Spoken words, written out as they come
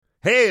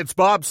Hey, it's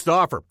Bob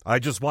Stauffer. I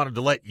just wanted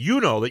to let you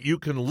know that you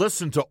can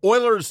listen to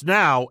Oilers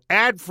Now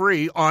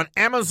ad-free on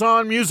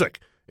Amazon Music,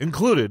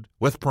 included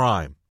with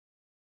Prime.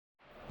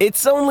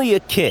 It's only a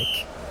kick,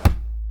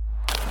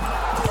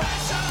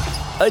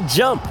 a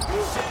jump,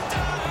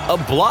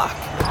 a block.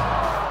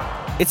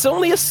 It's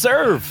only a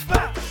serve.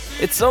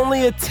 It's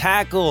only a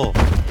tackle,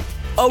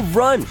 a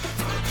run.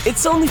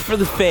 It's only for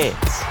the fans.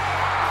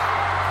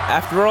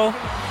 After all,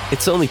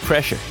 it's only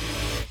pressure.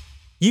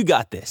 You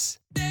got this.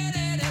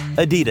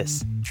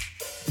 Adidas.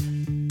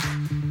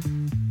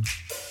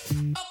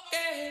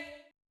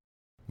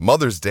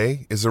 Mother's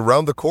Day is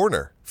around the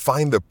corner.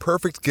 Find the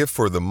perfect gift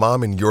for the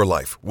mom in your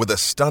life with a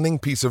stunning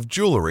piece of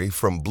jewelry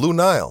from Blue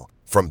Nile.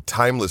 From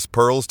timeless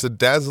pearls to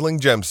dazzling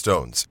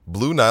gemstones,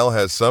 Blue Nile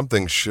has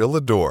something she'll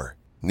adore.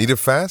 Need it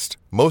fast?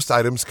 Most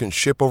items can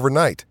ship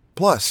overnight.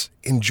 Plus,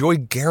 enjoy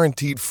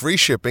guaranteed free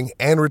shipping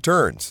and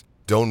returns.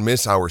 Don't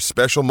miss our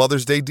special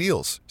Mother's Day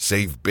deals.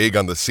 Save big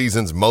on the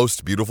season's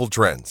most beautiful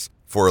trends.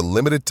 For a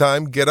limited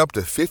time, get up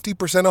to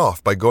 50%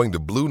 off by going to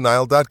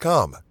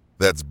BlueNile.com.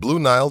 That's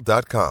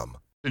BlueNile.com.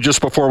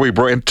 Just before we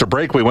went to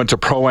break, we went to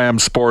Pro-Am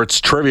Sports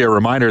Trivia.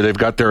 Reminder, they've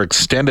got their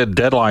extended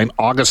deadline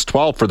August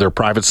 12th for their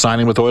private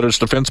signing with Oilers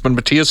defenseman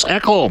Matthias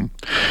Ekholm.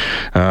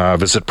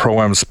 Visit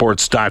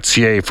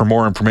proamsports.ca for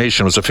more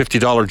information. It was a $50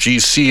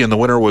 GC, and the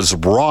winner was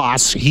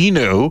Ross. He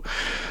knew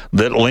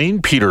that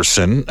Lane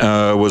Peterson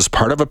was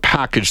part of a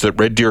package that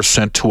Red Deer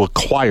sent to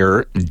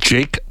acquire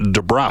Jake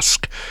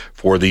DeBrusk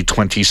for the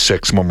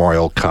 26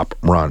 Memorial Cup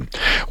run.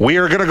 We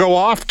are going to go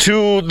off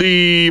to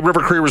the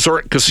River Cree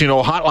Resort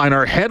Casino hotline.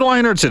 Our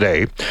headliner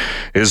today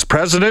is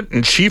President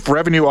and Chief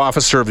Revenue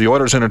Officer of the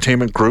Oilers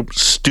Entertainment Group,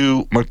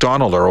 Stu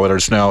MacDonald. Our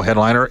Oilers Now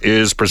headliner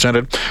is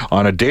presented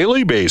on a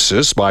daily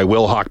basis by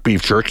Wilhauk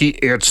Beef Jerky.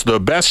 It's the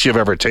best you've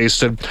ever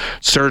tasted.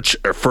 Search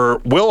for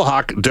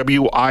Wilhauk,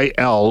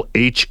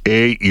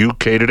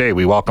 Wilhauk today.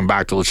 We welcome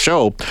back to the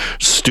show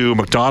Stu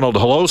MacDonald.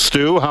 Hello,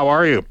 Stu. How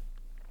are you?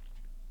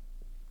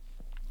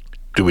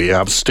 Do we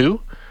have Stu?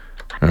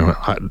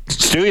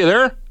 Stu, you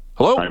there?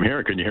 Hello? I'm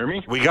here. Can you hear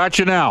me? We got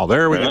you now.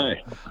 There we go.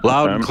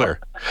 Loud and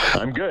clear.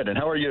 I'm good. And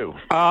how are you?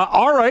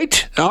 All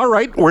right.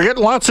 We're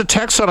getting lots of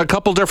texts on a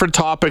couple different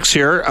topics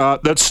here.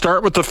 Let's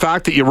start with the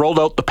fact that you rolled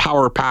out the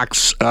power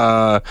packs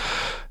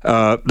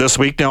this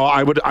week. Now,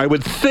 I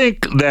would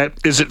think that,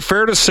 is it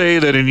fair to say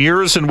that in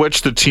years in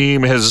which the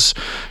team has,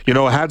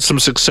 had some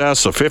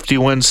success, a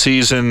 50-win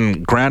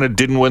season, granted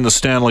didn't win the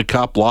Stanley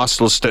Cup, lost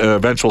the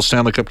eventual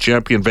Stanley Cup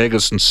champion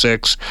Vegas in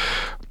 6,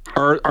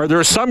 Are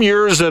there some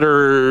years that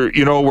are,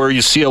 where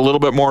you see a little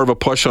bit more of a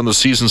push on the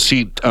season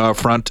seat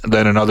front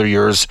than in other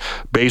years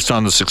based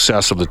on the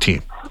success of the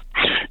team?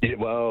 Yeah,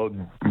 well,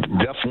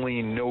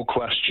 definitely no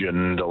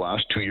question. The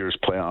last 2 years'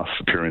 playoff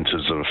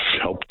appearances have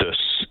helped us,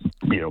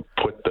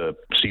 put the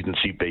season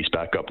seat base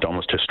back up to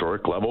almost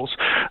historic levels.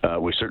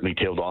 We certainly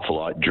tailed off a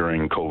lot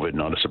during COVID,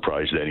 not a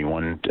surprise to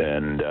anyone.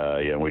 And,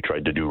 we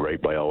tried to do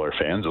right by all our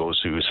fans, those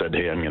who said,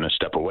 hey, I'm going to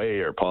step away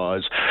or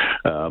pause.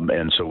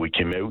 And so we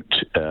came out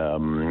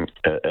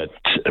at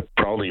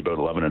probably about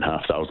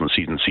 11,500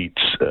 season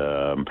seats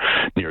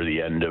near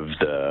the end of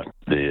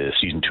the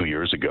season 2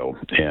 years ago.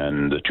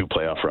 And the two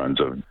playoff runs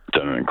have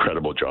done an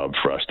incredible job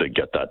for us to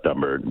get that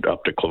number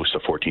up to close to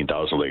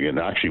 14,000. And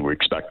actually, we'll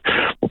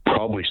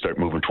probably start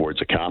moving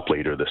towards a cap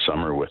later this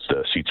summer with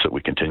the seats that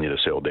we continue to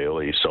sell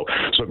daily. So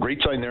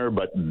great sign there.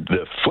 But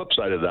the flip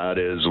side of that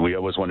is we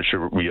always want to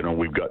sure,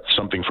 we've got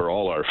something for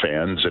all our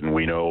fans, and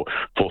we know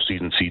full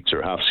season seats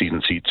or half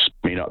season seats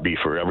may not be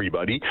for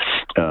everybody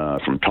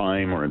from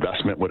time or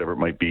investment, whatever it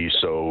might be.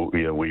 So,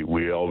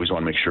 we always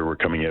want to make sure we're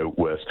coming out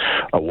with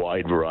a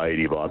wide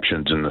variety of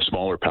options in the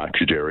smaller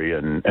package area.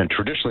 And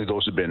traditionally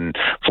those have been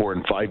 4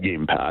 and 5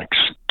 game packs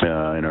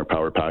in our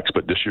power packs,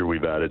 but this year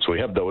we've added, so we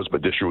have those,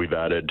 but this year we've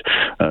added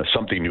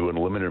something new, an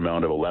limited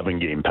amount of 11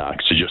 game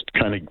packs to just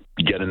kind of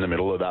get in the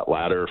middle of that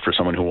ladder for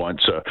someone who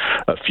wants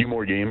a few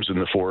more games in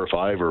the 4 or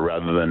 5, or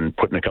rather than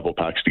putting a couple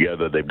packs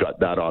together, they've got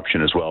that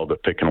option as well to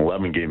pick an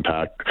 11 game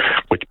pack,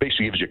 which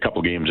basically gives you a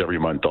couple games every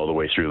month all the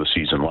way through the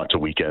season, lots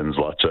of weekends,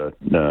 lots of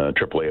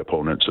AAA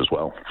opponents as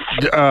well.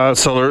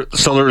 So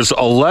there's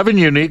 11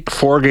 unique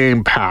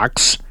 4-game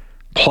packs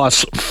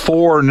plus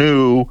 4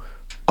 new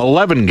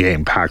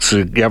 11-game packs. So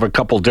you have a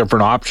couple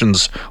different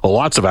options,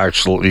 lots of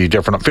actually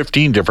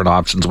 15 different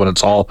options when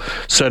it's all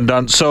said and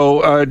done.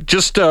 So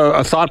just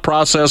a thought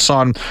process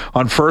on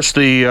first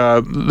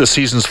the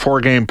season's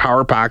 4-game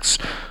power packs.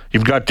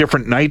 You've got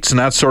different nights and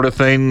that sort of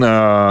thing.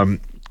 Hall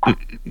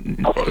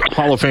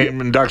of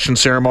Fame induction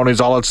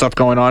ceremonies, all that stuff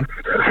going on.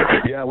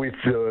 Yeah, we've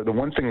the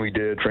one thing we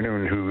did for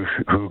anyone who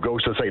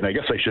goes to the site, and I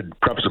guess I should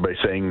preface it by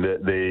saying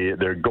that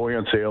they're going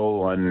on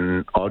sale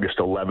on August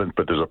 11th,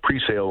 but there's a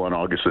pre-sale on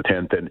August the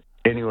 10th, and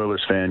any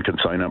Oilers fan can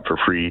sign up for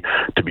free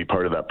to be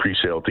part of that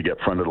pre-sale to get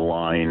front of the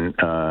line,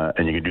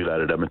 and you can do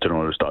that at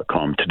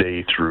EdmontonOilers.com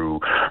today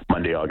through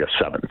Monday, August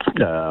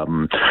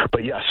 7th.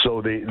 But yeah,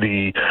 so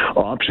the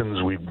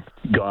options we've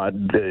got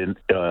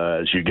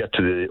as you get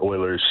to the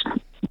Oilers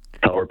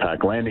Power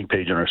Pack landing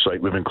page on our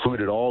site, we've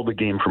included all the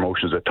game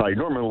promotions that tie.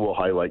 Normally we'll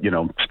highlight,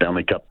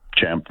 Stanley Cup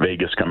champ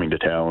Vegas coming to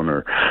town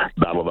or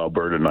Battle of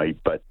Alberta night,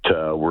 but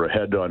we're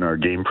ahead on our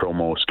game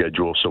promo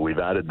schedule, so we've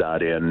added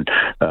that in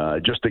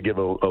just to give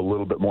a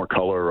little bit more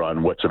color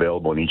on what's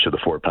available in each of the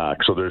 4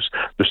 packs. So there's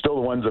still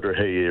the ones that are,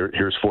 hey,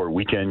 here's 4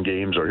 weekend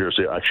games, or here's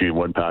actually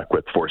one pack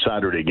with 4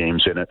 Saturday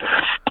games in it,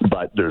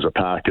 but there's a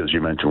pack, as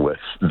you mentioned, with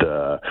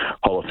the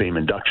Hall of Fame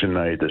induction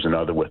night. There's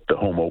another with the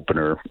home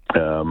opener,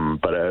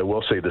 but I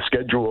will say the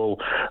schedule,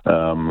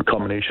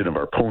 combination of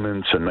our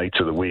opponents and nights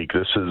of the week,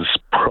 this is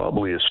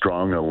probably as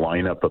strong a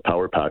lineup of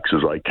power packs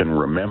as I can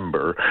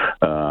remember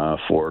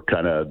for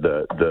kind of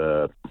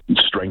the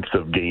strength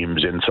of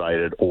games inside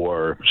it,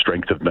 or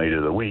strength of night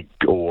of the week,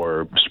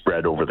 or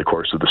spread over the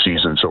course of the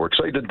season. So we're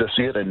excited to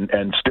see it,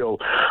 and still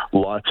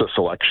lots of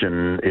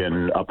selection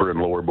in upper and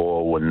lower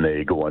bowl when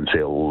they go on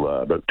sale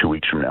about 2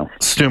 weeks from now.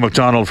 Stu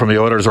MacDonald from the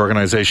Oilers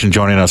organization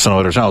joining us on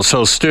Oilers Now.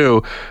 So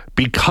Stu,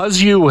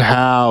 because you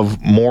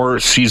have more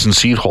season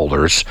seat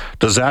holders,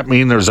 does that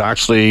mean there's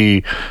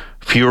actually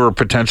fewer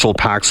potential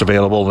packs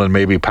available than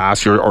maybe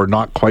past year, or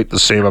not quite the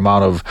same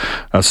amount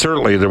of,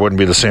 certainly there wouldn't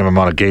be the same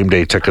amount of game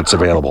day tickets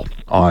available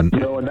on?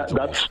 No, and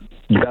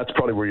that's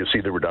probably where you see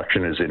the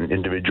reduction is in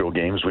individual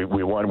games. We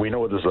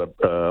know there's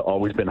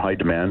always been high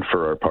demand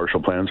for our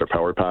partial plans, our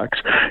power packs,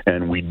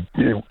 and we,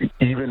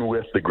 even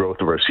with the growth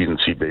of our season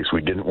seat base,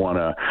 we didn't want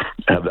to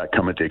have that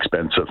come at the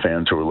expense of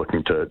fans who were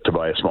looking to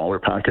buy a smaller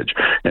package.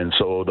 And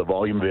so the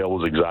volume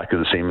available is exactly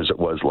the same as it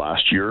was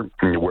last year,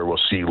 where we'll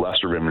see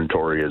lesser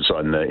inventory is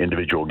on the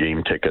individual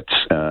game tickets,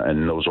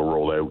 and those will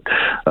roll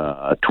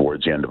out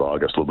towards the end of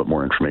August. A little bit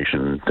more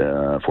information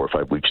 4 or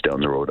 5 weeks down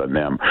the road on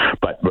them.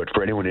 But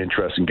for anyone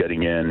interested in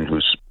getting in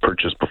who's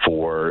purchased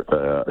before,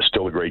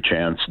 still a great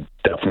chance.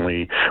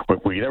 Definitely,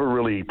 we never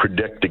really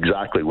predict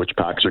exactly which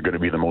packs are going to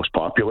be the most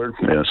popular.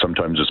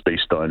 Sometimes it's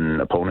based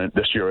on opponent.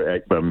 This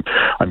year,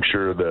 I'm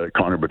sure the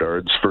Connor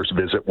Bedard's first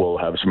visit will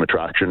have some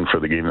attraction for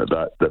the game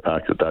the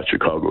pack that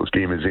Chicago's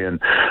game is in.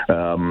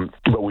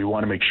 But we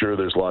want to make sure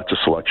there's lots of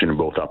selection in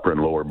both upper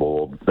and lower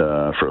bowl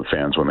for the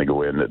fans when they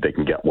go in, that they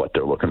can get what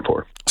they're looking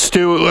for.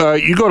 Stu,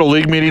 you go to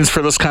league meetings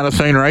for this kind of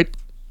thing, right?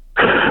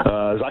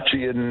 I was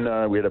actually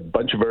we had a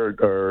bunch of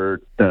our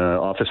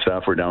office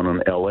staff were down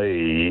in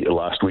LA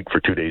last week for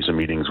 2 days of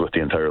meetings with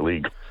the entire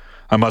league.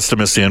 I must have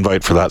missed the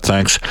invite for that.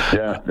 Thanks.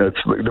 Yeah, it's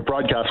the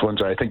broadcast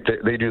ones. I think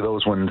they do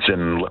those ones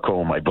in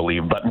Lacombe, I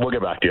believe. But we'll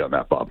get back to you on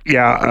that, Bob.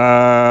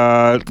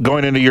 Yeah,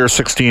 going into year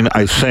 16,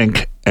 I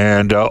think,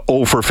 and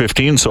 0 for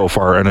 15 so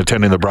far in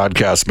attending the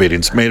broadcast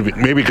meetings. Maybe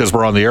because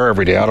we're on the air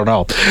every day. I don't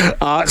know.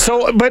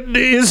 But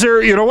is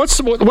there, what's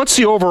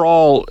the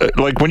overall,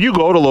 like when you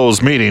go to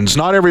those meetings,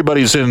 not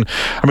everybody's in.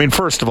 I mean,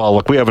 first of all,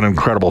 look, we have an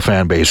incredible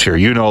fan base here.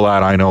 You know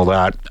that, I know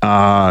that.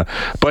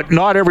 But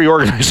not every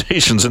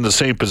organization's in the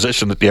same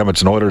position that the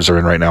Edmonton Oilers are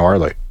in right now, are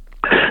they?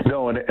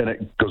 No, and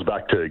it goes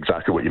back to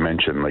exactly what you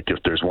mentioned. Like, if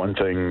there's one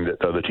thing that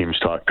the other teams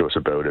talk to us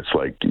about, it's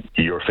like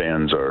your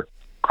fans are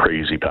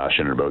crazy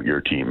passionate about your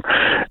team,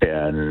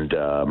 and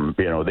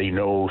they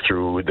know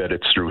that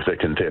it's through thick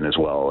and thin as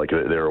well. Like,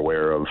 they're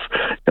aware of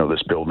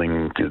this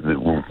building.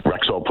 The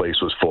Rexall Place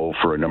was full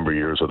for a number of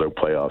years without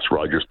playoffs.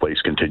 Rogers Place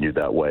continued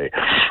that way,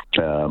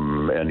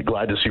 and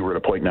glad to see we're at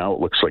a point now. It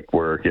looks like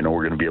we're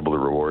going to be able to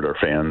reward our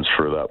fans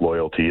for that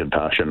loyalty and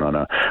passion on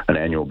an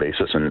annual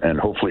basis, and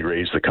hopefully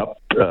raise the cup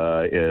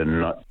in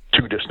not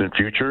too distant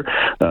future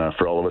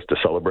for all of us to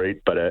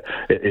celebrate. But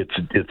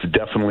it's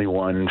definitely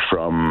one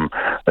from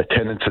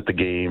attendance at the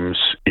games.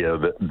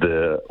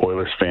 The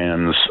Oilers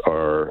fans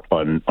are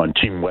on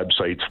team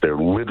websites. They're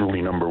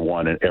literally number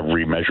one in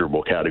every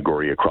measurable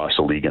category across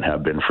the league and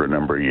have been for a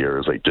number of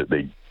years.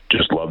 They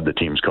just love the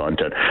team's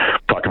content.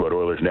 Talk about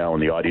Oilers Now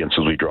and the audience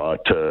as we draw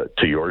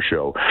to your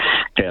show.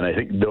 And I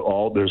think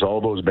there's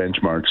all those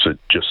benchmarks that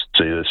just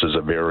say this is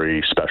a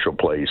very special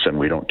place, and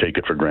we don't take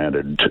it for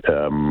granted.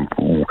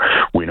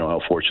 We know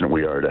how fortunate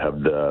we are to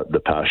have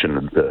the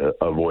passion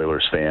of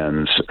Oilers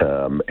fans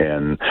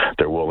and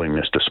their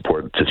willingness to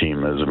support the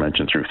team, as I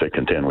mentioned, through thick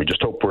and thin. We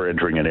just hope we're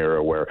entering an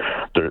era where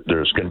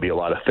there's going to be a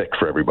lot of thick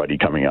for everybody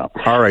coming up.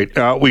 All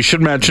right. We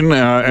should mention,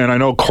 and I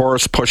know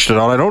Chorus pushed it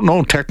out. I don't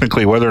know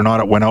technically whether or not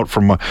it went out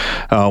from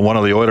one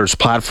of the Oilers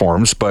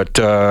platforms, but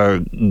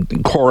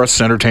Chorus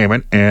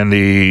Entertainment and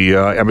the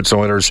Edmonton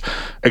Oilers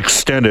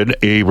extended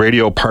a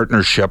radio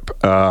partnership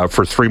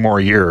for 3 more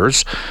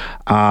years,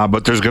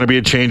 but there's going to be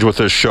a change with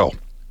this show.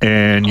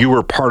 And you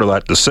were part of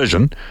that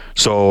decision.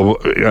 So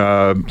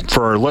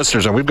for our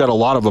listeners, and we've got a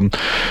lot of them,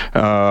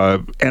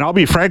 and I'll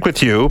be frank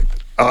with you,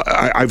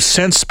 I've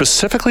sensed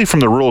specifically from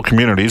the rural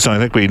communities, and I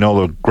think we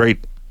know the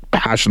great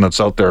passion that's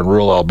out there in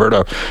rural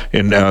Alberta,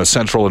 in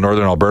central and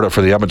northern Alberta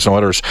for the Edmonton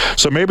Oilers.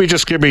 So maybe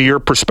just give me your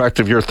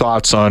perspective, your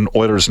thoughts on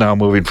Oilers Now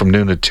moving from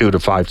noon to 2 to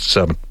 5 to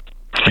 7.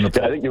 Yeah,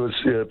 I think it was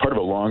part of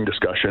a long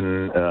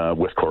discussion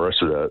with Chorus,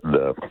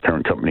 the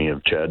parent company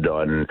of Ched,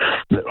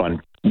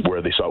 on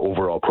where they saw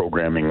overall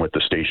programming with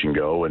the station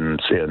go,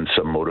 and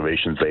some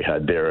motivations they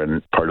had there.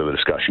 And part of the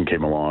discussion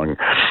came along,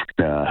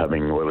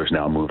 having Oilers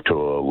Now move to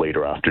a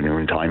later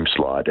afternoon time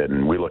slot.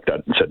 And we looked at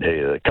it and said, hey,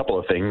 a couple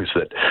of things.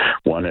 That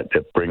one, it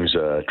brings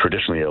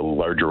traditionally a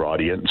larger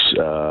audience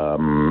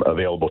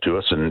available to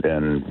us,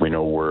 and we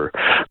know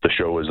the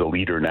show is a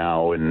leader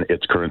now in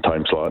its current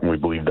time slot, and we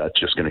believe that's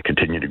just going to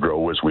continue to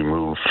grow as we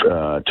move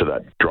to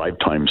that drive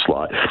time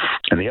slot.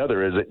 And the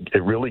other is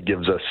it really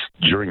gives us,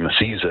 during the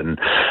season,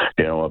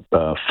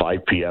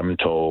 5 p.m.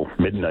 till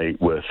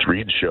midnight with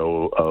Reed's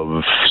show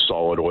of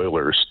solid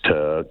Oilers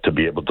to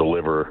be able to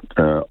deliver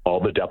all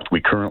the depth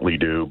we currently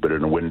do, but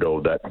in a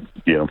window that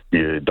you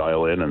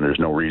dial in, and there's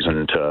no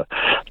reason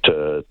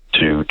to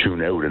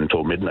tune out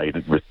until midnight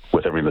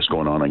with everything that's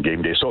going on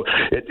game day. So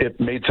it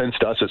made sense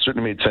to us. It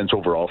certainly made sense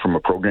overall from a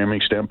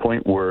programming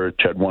standpoint where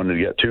Ched wanted to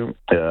get to,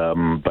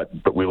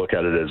 but we look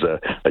at it as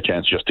a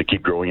chance just to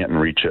keep growing it and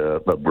reach a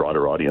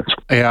broader audience.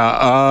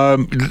 Yeah,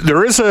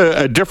 there is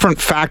a different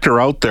factor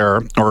out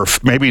there, or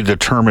maybe the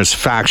term is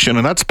faction,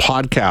 and that's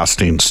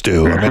podcasting,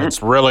 Stu. I mean,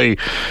 it's really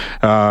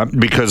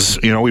because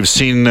we've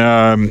seen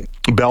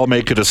Bell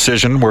make a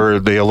decision where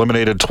they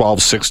eliminated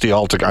 1260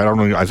 altogether. I don't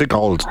know. I think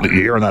all the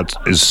year and that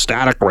is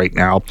static right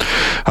now.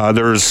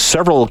 There's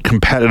several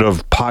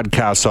competitive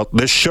podcasts out.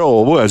 This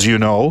show, as you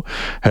know,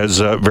 has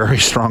a very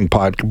strong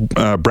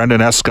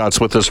Brendan Escott's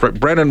with us.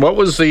 Brendan, what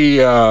was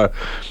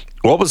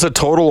the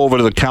total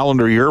over the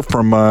calendar year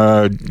from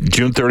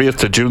June 30th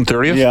to June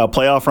 30th? Yeah,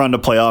 playoff run to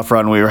playoff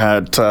run, we were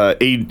at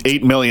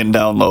 8 million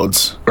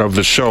downloads of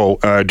the show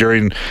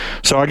during.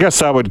 So I guess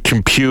that would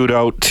compute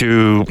out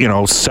to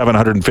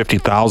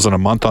 750,000 a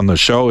month on the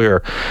show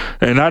here,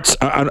 and that's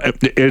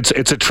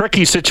it's a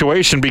tricky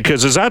situation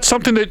because is that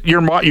something that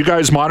you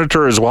guys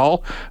monitor as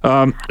well,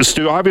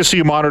 Stu? Obviously,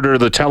 you monitor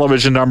the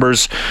television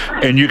numbers,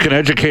 and you can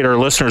educate our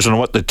listeners on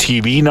what the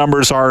TV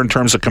numbers are in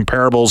terms of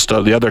comparables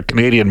to the other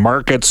Canadian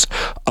markets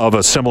of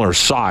a similar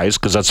size,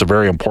 because that's a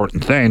very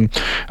important thing.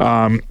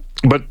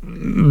 But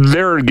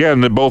there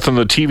again, both in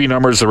the TV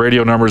numbers, the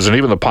radio numbers, and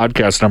even the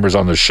podcast numbers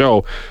on the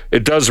show,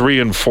 it does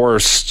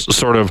reinforce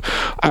sort of,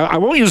 I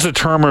won't use the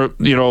term,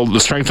 the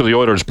strength of the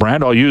Oilers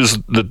brand. I'll use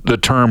the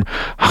term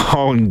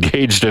how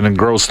engaged and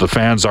engrossed the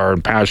fans are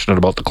and passionate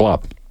about the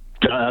club.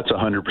 That's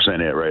 100%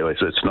 it, right? Like,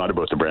 so it's not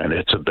about the brand;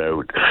 it's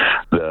about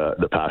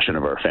the passion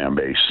of our fan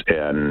base.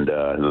 And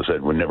as I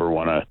said, we never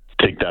want to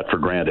take that for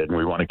granted, and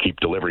we want to keep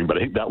delivering. But I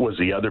think that was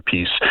the other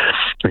piece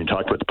when you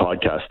talked about the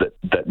podcast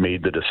that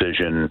made the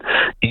decision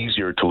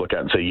easier to look at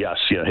and say, yes,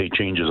 hey,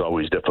 change is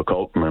always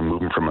difficult. We're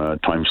moving from a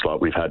time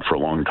slot we've had for a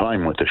long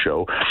time with the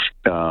show,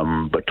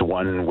 but to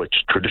one which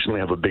traditionally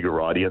have a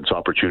bigger audience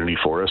opportunity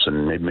for us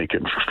and maybe make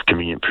it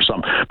convenient for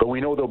some. But we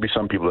know there'll be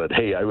some people that,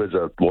 hey, I was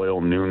a loyal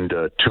noon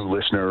to 2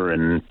 listener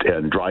and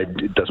drive,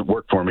 it doesn't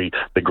work for me.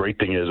 The great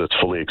thing is it's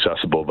fully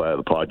accessible via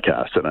the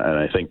podcast. And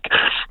I think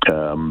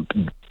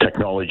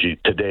technology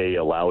today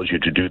allows you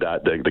to do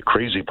that. The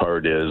crazy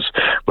part is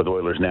with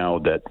Oilers Now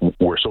that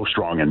we're so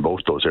strong in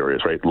both those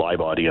areas, right? Live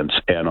audience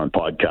and on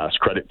podcast.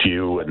 Credit to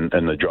you and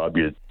the job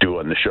you do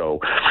on the show.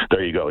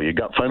 There you go. You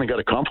finally got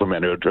a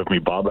compliment out of me,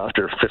 Bob,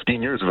 after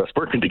 15 years of us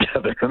working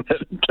together.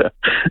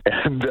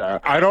 and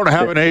I don't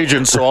have an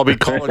agent, so I'll be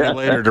calling you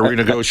later to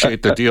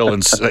renegotiate the deal,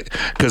 and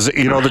because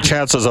the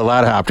chances of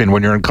that happening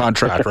when you're in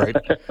contract, right?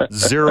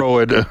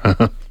 Zero.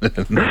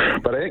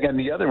 But I think, and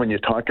the other, when you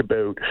talk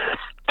about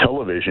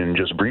television,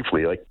 just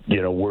briefly,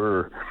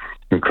 we're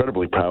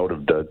incredibly proud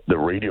of the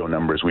radio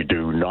numbers we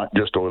do, not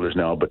just Oilers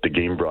Now, but the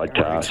game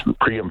broadcast,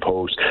 pre and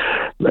post,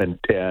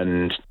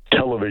 and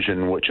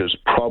television, which is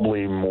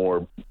probably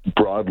more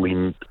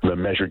broadly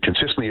measured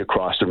consistently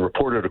across and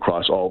reported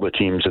across all the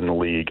teams in the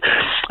league.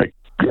 Like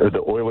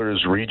the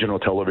Oilers regional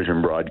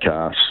television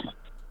broadcasts,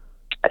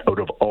 out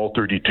of all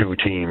 32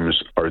 teams,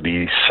 are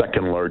the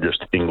second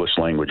largest English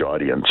language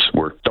audience.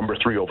 We're number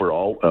 3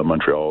 overall.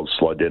 Montreal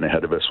slid in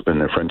ahead of us in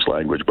the French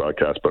language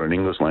broadcast, but in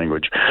English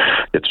language,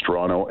 it's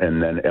Toronto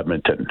and then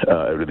Edmonton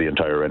out of the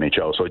entire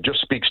NHL. So it just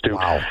speaks to,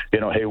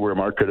 hey, we're a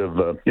market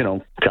of,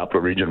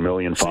 capital region, 1.5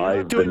 million.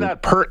 So doing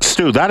that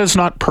Stu, that is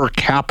not per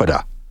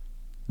capita.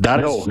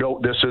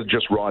 No, this is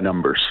just raw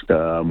numbers.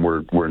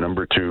 We're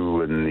number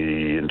 2 in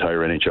the entire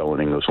NHL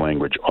and English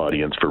language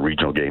audience for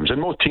regional games.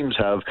 And most teams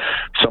have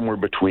somewhere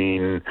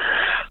between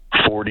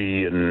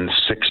 40 and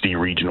 60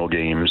 regional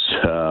games.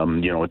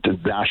 The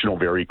national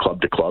vary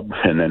club to club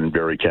and then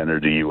vary Canada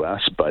to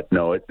U.S. But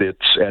no,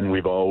 and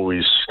we've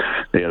always,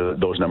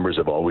 those numbers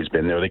have always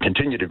been there. They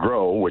continue to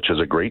grow, which is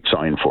a great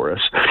sign for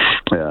us.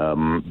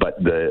 But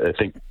I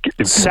think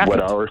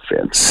what our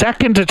fans...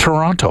 Second to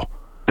Toronto.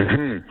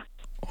 Mm-hmm.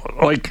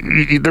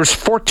 There's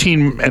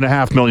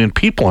 14.5 million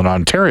people in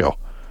Ontario.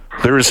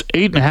 There's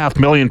 8.5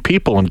 million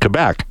people in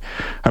Quebec.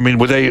 I mean,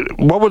 what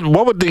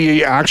would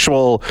the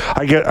actual,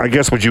 I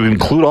guess, would you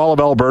include all of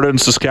Alberta and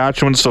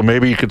Saskatchewan? So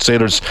maybe you could say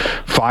there's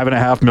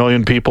 5.5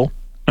 million people.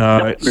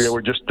 Yeah,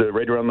 we're just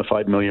right around the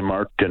 5 million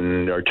mark,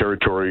 and our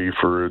territory,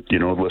 for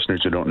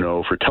listeners who don't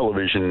know, for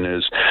television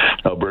is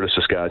Alberta,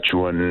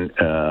 Saskatchewan,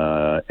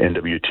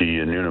 NWT,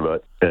 and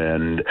Nunavut,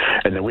 and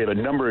then we have a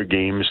number of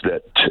games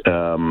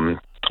that.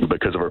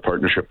 Because of our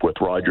partnership with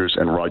Rogers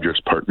and Rogers'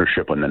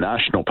 partnership on the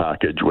national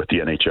package with the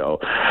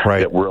NHL,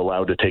 that we're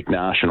allowed to take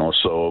national.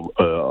 So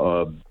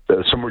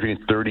somewhere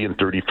between 30 and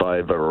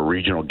 35 of our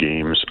regional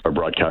games are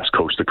broadcast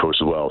coast to coast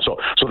as well. So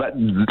that,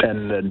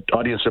 and the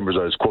audience numbers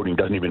I was quoting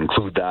doesn't even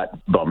include that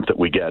bump that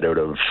we get out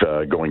of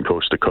going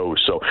coast to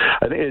coast. So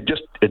I think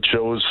it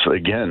shows,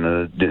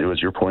 again, it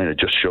was your point, it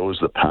just shows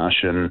the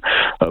passion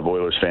of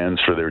Oilers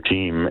fans for their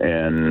team.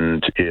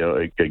 And,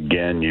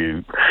 again,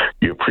 you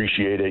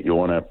appreciate it. You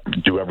want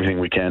to do everything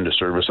we can to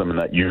service them, and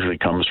that usually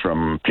comes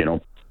from,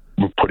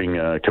 putting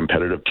a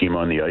competitive team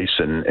on the ice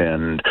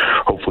and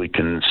hopefully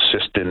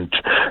consistent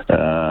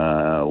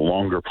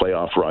longer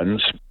playoff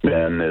runs,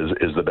 and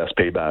is the best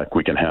payback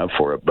we can have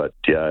for it. But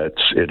yeah,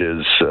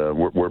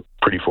 we're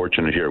pretty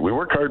fortunate here. We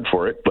work hard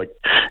for it, like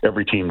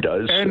every team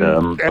does. And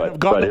have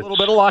gotten a little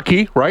bit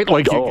lucky, right?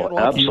 Like you get lucky,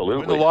 absolutely. You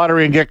win the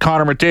lottery and get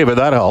Connor McDavid.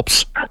 That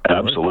helps.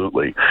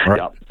 Absolutely. Right.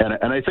 Yeah.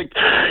 And I think,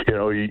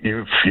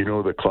 you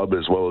know the club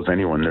as well as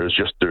anyone. There's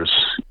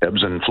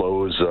ebbs and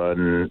flows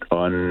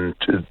on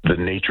the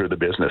nature of the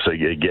business.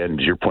 Again,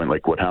 to your point,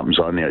 like what happens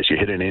on the ice, you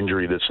hit an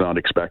injury that's not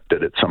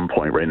expected at some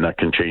point, right? And that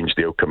can change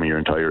the outcome of your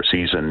entire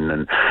season,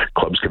 and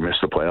clubs can miss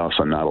the playoffs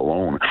on that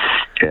alone.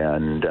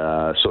 And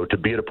so to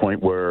be at a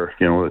point where,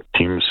 the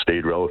teams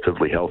stayed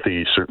relatively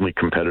healthy, certainly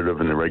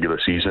competitive in the regular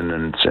season,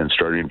 and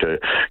starting to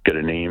get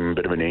a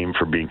bit of a name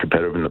for being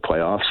competitive in the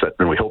playoffs,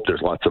 and we hope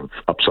there's lots of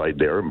upside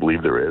there, and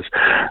believe there is,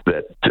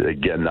 that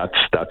again,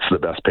 that's the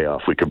best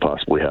payoff we could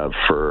possibly have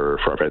for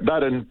our fans.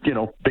 That, and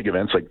big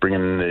events like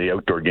bringing the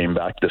outdoor game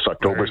back this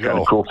October is kind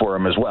of cool for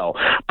them as well.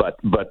 But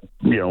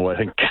I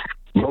think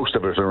most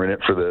of us are in it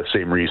for the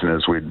same reason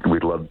as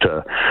we'd love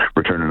to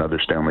return another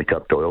Stanley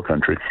Cup to oil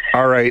country.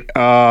 All right.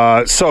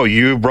 So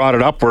you brought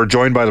it up. We're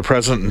joined by the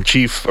President and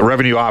Chief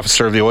Revenue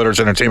Officer of the Oilers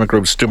Entertainment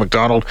Group, Stu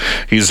MacDonald.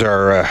 He's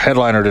our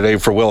headliner today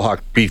for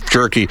Wilhauk Beef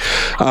Jerky.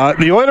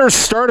 The Oilers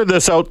started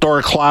this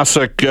outdoor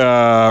classic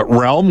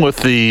realm with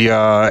the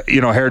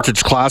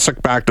Heritage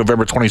Classic back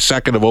November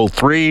 22nd of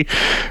 2003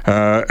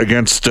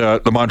 against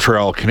the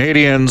Montreal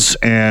Canadiens,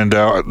 and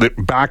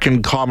back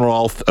in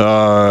Commonwealth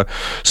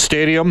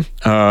Stadium.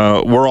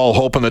 We're all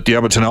hoping that the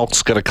Edmonton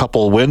Elks get a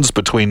couple of wins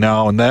between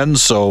now and then.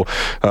 So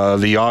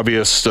the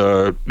obvious,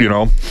 we're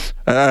not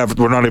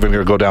even going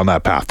to go down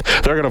that path.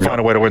 They're going to find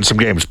a way to win some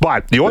games.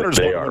 But the Oilers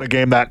won a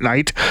game that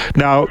night.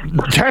 Now,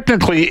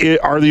 technically,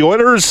 are the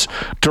Oilers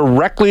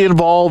directly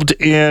involved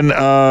in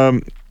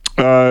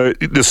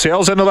the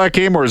sales end of that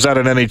game, or is that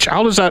an NHL?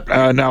 How does that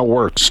now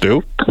work,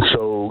 Stu?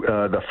 So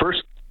the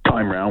first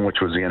time round, which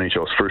was the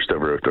NHL's first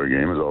ever outdoor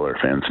game, as all our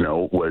fans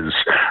know, was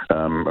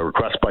a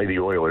request by the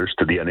Oilers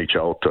to the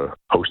NHL to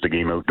host a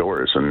game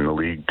outdoors, and the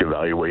league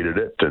evaluated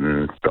it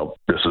and felt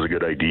this is a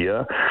good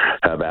idea.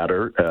 Have at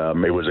her.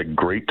 It was a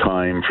great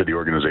time for the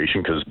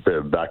organization because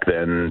back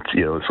then,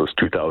 this was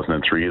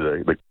 2003.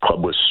 The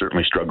club was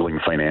certainly struggling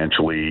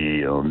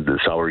financially. The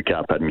salary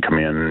cap hadn't come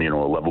in.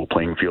 A level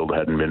playing field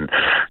hadn't been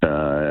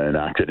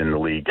enacted in the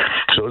league.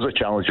 So it was a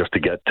challenge just to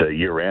get to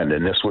year end,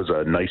 and this was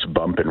a nice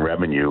bump in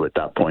revenue at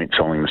that point,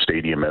 selling the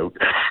stadium out.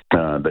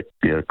 The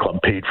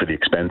club paid for the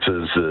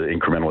expenses,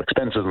 incremental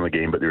expenses in the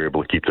game, but they were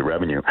able to keep the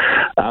revenue.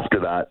 After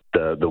that,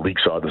 the league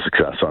saw the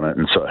success on it,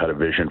 and so had a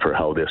vision for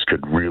how this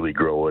could really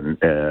grow in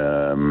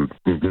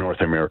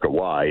North America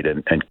wide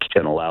and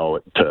allow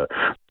it to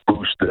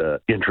boost the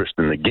interest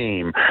in the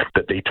game,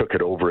 that they took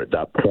it over at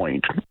that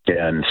point.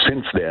 And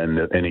since then,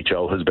 the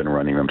NHL has been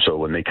running them. So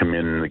when they come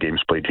in, the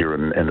game's played here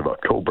in the end of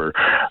October.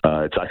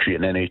 It's actually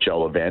an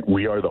NHL event.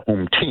 We are the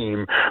home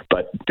team,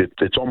 but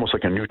it's almost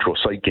like a neutral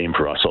site game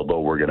for us,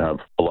 although we're going to have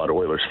a lot of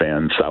Oilers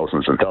fans,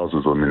 thousands and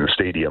thousands of them in the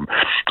stadium.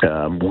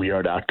 We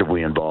aren't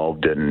actively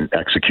involved in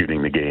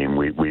executing the game.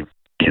 We've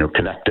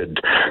connected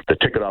the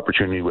ticket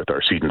opportunity with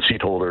our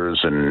seat holders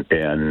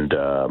and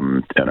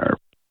our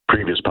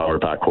previous power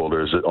pack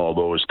holders, all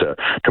those to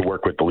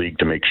work with the league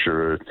to make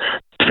sure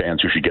fans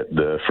who should get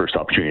the first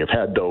opportunity have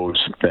had those.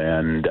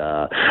 And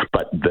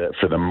but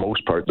for the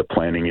most part, the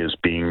planning is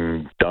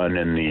being done,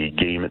 and the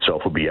game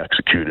itself will be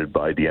executed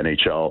by the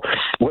NHL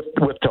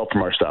with help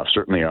from our staff.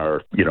 Certainly,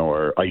 our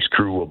ice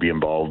crew will be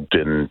involved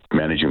in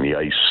managing the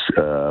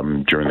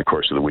ice during the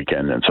course of the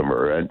weekend, and some of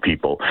our event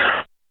people.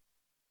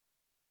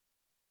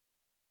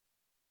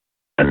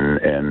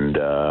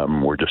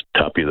 And we're just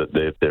happy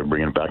that they're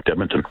bringing it back to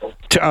Edmonton.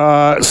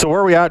 So where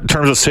are we at in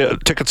terms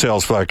of ticket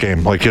sales for that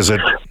game? Like, is it?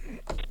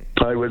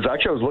 I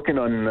was looking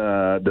on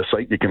the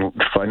site. You can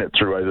find it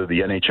through either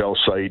the NHL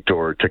site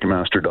or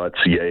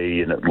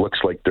Ticketmaster.ca, and it looks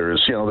like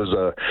there's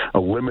a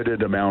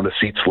limited amount of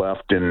seats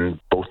left in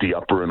both the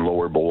upper and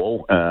lower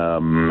bowl.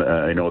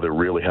 I know they're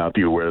really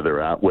happy where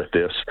they're at with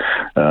this.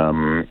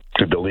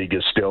 the league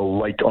is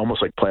still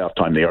almost like playoff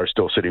time. They are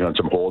still sitting on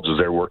some holds as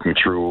they're working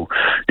through,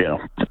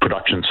 the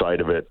production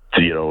side of it,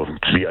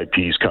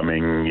 VIPs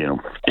coming,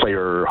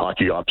 player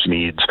hockey ops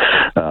needs.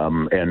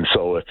 And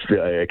so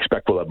I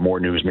expect we'll have more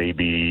news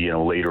maybe,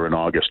 later in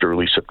August,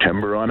 early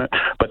September on it.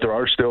 But there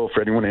are still,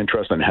 for anyone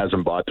interested and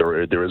hasn't bought,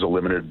 there is a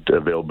limited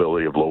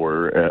availability of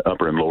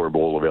upper and lower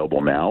bowl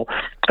available now.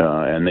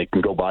 And they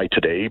can go buy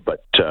today,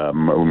 but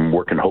I'm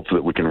working hopefully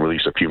that we can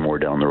release a few more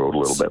down the road a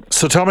little bit.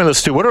 So tell me this,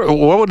 Stu.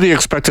 What would the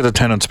expected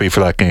attendance be for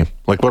that game?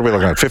 Like, what are we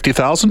looking at,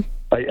 50,000?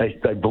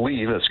 I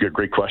believe that's a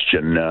great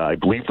question. I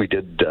believe we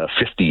did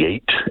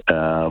 58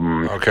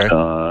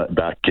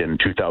 back in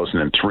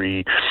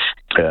 2003.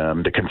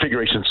 The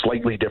configuration is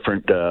slightly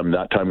different.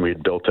 That time we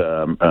had built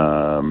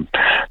some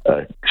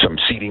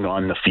seating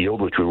on the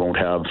field, which we won't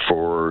have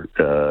for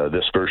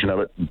this version of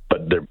it.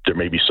 But there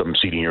may be some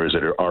seating areas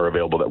that are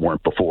available that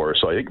weren't before.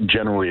 So I think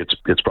generally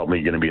it's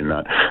probably going to be in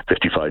that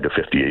 55 to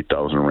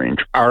 58,000 range.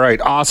 All right,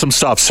 awesome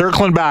stuff.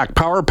 Circling back,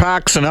 Power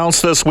Packs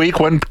announced this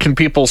week. When can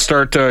people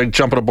start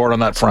jumping aboard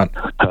on that front?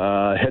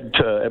 Head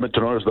to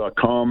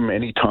edmontonoilers.com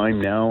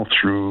anytime now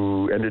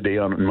through end of day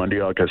on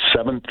Monday, August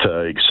 7th.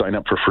 You can sign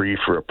up for free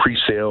for a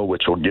pre-sale,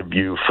 which will give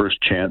you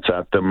first chance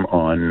at them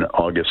on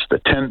August the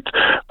 10th.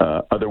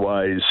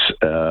 Otherwise,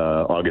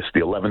 August the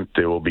 11th,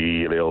 they will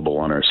be available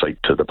on our site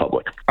to the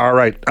public. All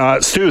right.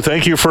 Stu,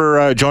 thank you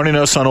for joining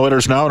us on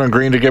Oilers Now and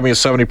agreeing to give me a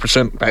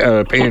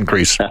 70% pay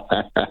increase.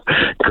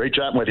 Great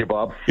chatting with you,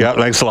 Bob. Yeah,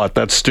 thanks a lot.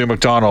 That's Stu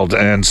MacDonald,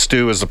 and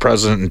Stu is the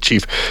President and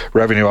Chief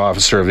Revenue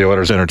Officer of the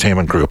Oilers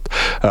Entertainment Group.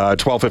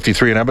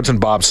 12:53 in Edmonton.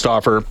 Bob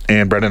Stauffer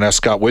and Brendan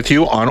Escott with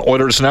you on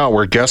Oilers Now,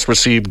 where guests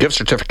receive gift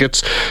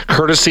certificates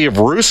courtesy of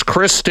Ruth's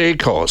Chris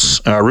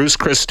Steakhouse. Ruth's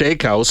Chris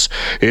Steakhouse,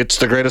 it's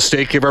the greatest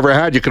steak you've ever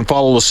had. You can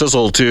follow the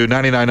sizzle to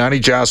 9990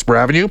 Jasper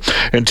Avenue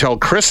and tell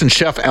Chris and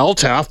Chef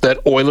Eltaf that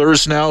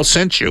Oilers Now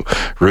sent you.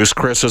 Ruth's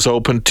Chris is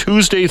open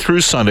Tuesday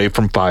through Sunday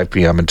from 5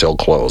 p.m. until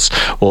close.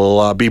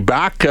 We'll be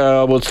back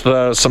with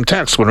some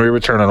text when we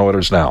return on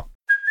Oilers Now.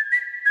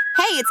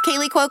 Hey, it's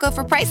Kaylee Cuoco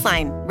for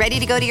Priceline. Ready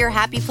to go to your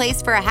happy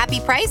place for a happy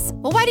price?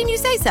 Well, why didn't you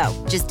say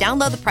so? Just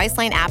download the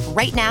Priceline app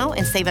right now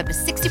and save up to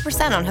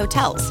 60% on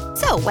hotels.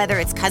 So whether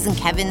it's Cousin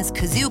Kevin's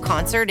Kazoo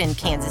Concert in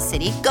Kansas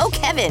City, go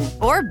Kevin,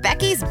 or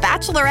Becky's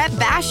Bachelorette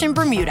Bash in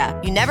Bermuda,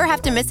 you never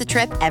have to miss a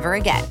trip ever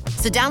again.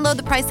 So download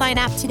the Priceline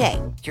app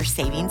today. Your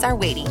savings are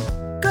waiting.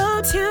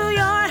 Go to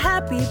your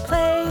happy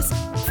place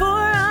for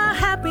a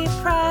happy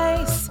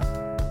price.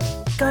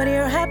 Go to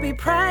your happy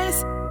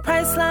price,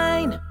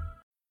 Priceline.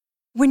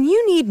 When you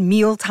need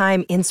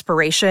mealtime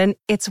inspiration,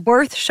 it's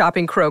worth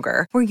shopping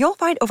Kroger, where you'll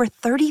find over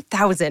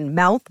 30,000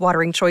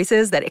 mouth-watering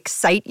choices that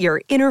excite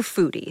your inner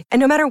foodie. And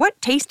no matter what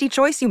tasty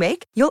choice you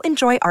make, you'll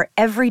enjoy our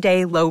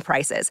everyday low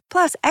prices,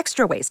 plus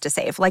extra ways to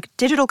save, like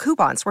digital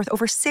coupons worth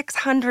over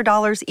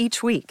 $600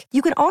 each week.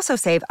 You can also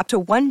save up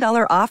to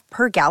 $1 off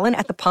per gallon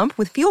at the pump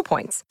with fuel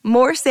points.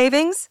 More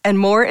savings and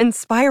more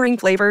inspiring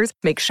flavors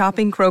make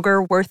shopping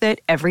Kroger worth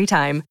it every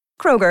time.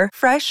 Kroger,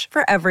 fresh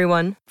for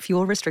everyone.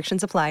 Fuel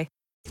restrictions apply.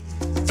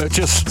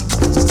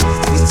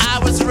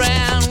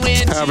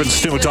 Having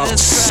Stu MacDonald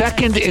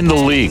second in the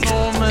league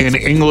in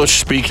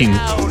English-speaking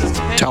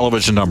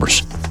television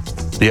numbers.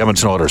 The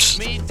Edmonton Oilers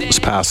this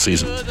past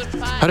season.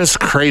 That is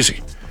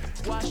crazy.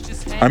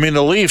 I mean,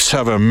 the Leafs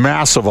have a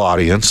massive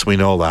audience. We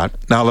know that.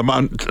 Now,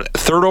 the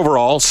third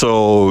overall,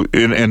 so,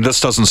 and this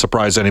doesn't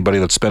surprise anybody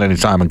that's spent any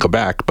time in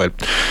Quebec, but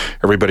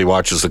everybody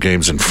watches the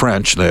games in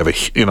French. They have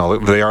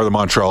they are the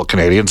Montreal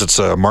Canadiens. It's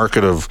a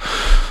market of,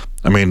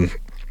 it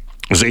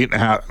was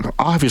 8.5.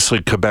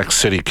 Obviously, Quebec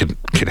City could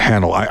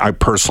handle, I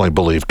personally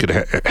believe, could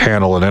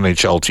handle an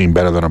NHL team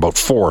better than about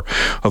 4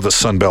 of the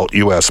Sunbelt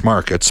U.S.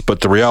 markets. But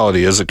the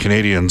reality is the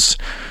Canadiens,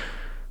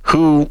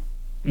 who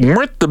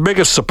weren't the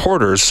biggest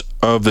supporters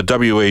of the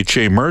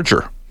WHA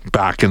merger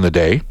back in the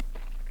day,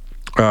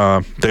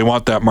 they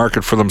want that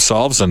market for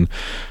themselves, and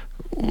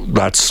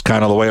that's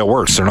kind of the way it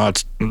works. They're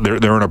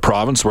in a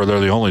province where they're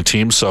the only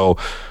team. So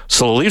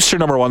the Leafs are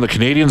number 1. The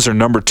Canadiens are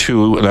number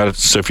 2. And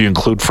that's if you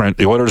include French.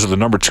 The Oilers are the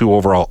number 2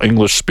 overall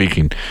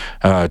English-speaking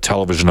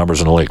television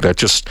numbers in the league.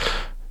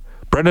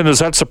 Brendan, does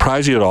that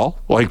surprise you at all?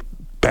 Like,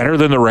 better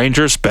than the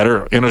Rangers?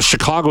 Better?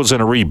 Chicago's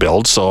in a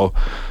rebuild,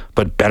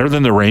 but better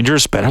than the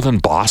Rangers? Better than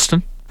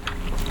Boston?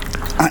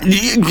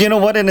 You know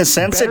what? In a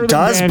sense, it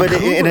does, but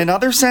in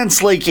another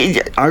sense,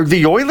 are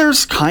the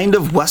Oilers kind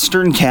of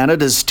Western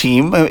Canada's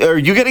team? Are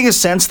you getting a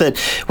sense that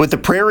with the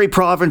prairie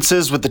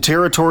provinces, with the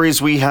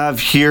territories we have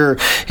here,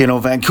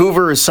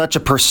 Vancouver is such a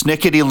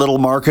persnickety little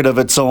market of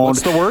its own?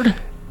 What's the word?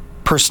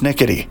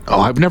 Persnickety. Oh,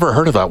 I've never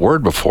heard of that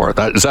word before.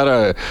 That's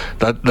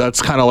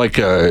kind of like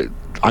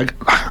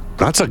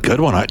that's a good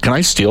one. Can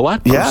I steal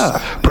that? Yeah.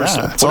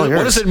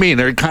 What does it mean?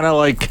 They're kind of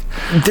like,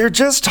 they're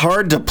just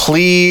hard to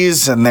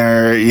please, and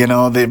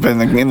they've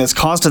been in this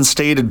constant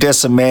state of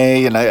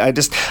dismay, and I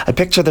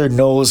picture their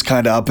nose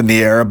kind of up in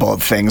the air about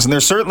things, and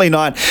they're certainly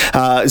not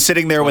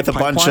sitting there with a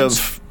bunch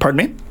of, pardon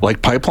me?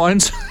 Like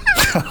pipelines?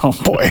 Oh,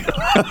 boy.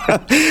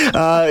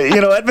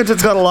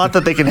 Edmonton's got a lot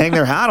that they can hang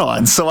their hat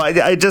on. So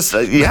I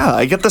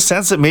get the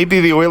sense that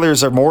maybe the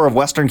Oilers are more of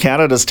Western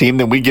Canada's team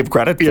than we give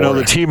credit for.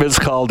 The team is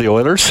called the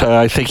Oilers.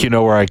 I think you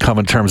know where I come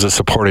in terms of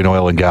supporting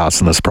oil and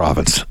gas in this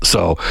province.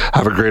 So I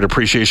have a great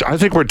appreciation. I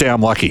think we're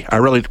damn lucky. I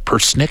really,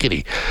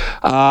 persnickety.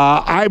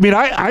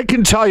 I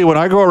can tell you when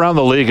I go around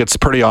the league, it's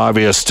pretty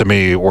obvious to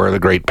me where the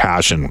great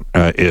passion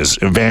is.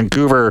 In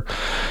Vancouver,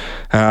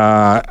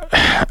 now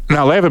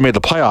they haven't made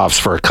the playoffs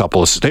for a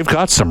couple of. They've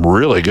got some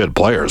really good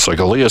players like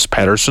Elias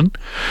Pettersson,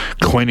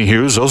 Quinn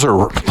Hughes. Those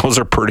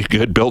are pretty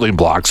good building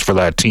blocks for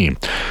that team.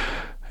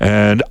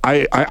 And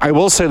I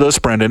will say this,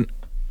 Brendan.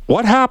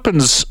 What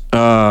happens?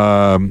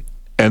 And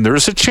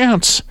there's a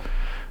chance.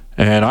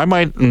 And I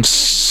might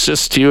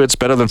insist to you it's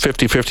better than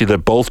 50-50 that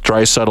both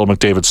Draisaitl and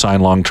McDavid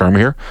sign long-term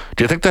here.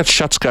 Do you think that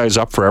shuts guys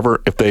up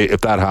forever if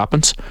that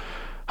happens?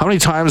 How many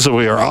times have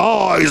we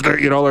heard, he's there,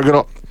 they're going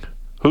to...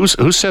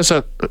 Who says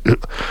that?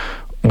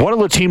 One of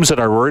the teams that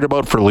I worried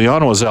about for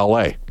Leon was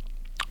L.A.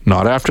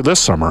 Not after this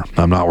summer.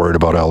 I'm not worried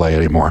about L.A.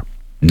 anymore.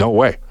 No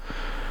way.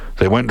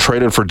 They went and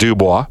traded for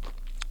Dubois,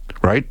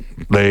 right?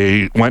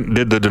 They went and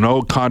did the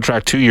Danault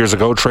contract 2 years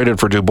ago, traded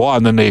for Dubois,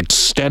 and then they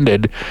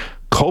extended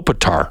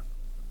Kopitar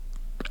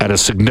at a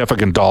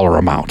significant dollar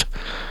amount.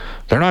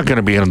 They're not going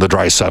to be in the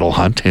Draisaitl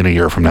hunt in a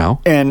year from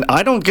now. And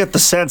I don't get the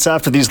sense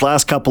after these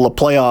last couple of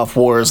playoff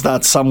wars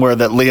that's somewhere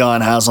that Leon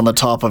has on the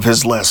top of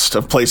his list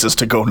of places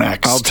to go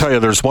next. I'll tell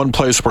you, there's one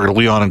place where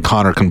Leon and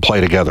Connor can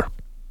play together,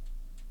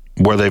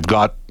 where they've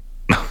got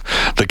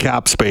the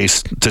cap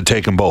space to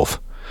take them both.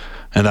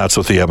 And that's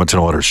with the Edmonton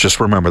Oilers. Just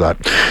remember that.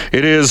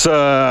 It is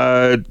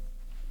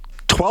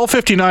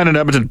 12:59 in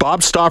Edmonton.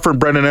 Bob Stauffer and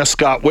Brendan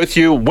Escott with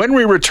you. When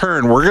we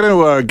return, we're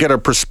going to get a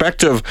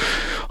perspective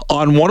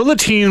on one of the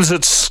teams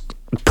that's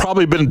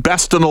probably been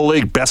best in the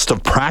league, best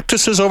of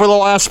practices over the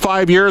last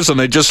 5 years, and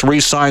they just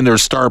re-signed their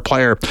star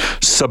player,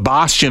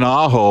 Sebastian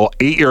Aho,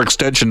 8-year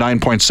extension,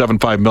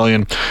 $9.75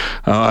 million.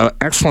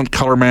 Excellent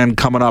color man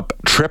coming up.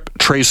 Trip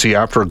Tracy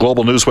after a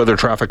global news weather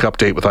traffic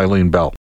update with Eileen Bell.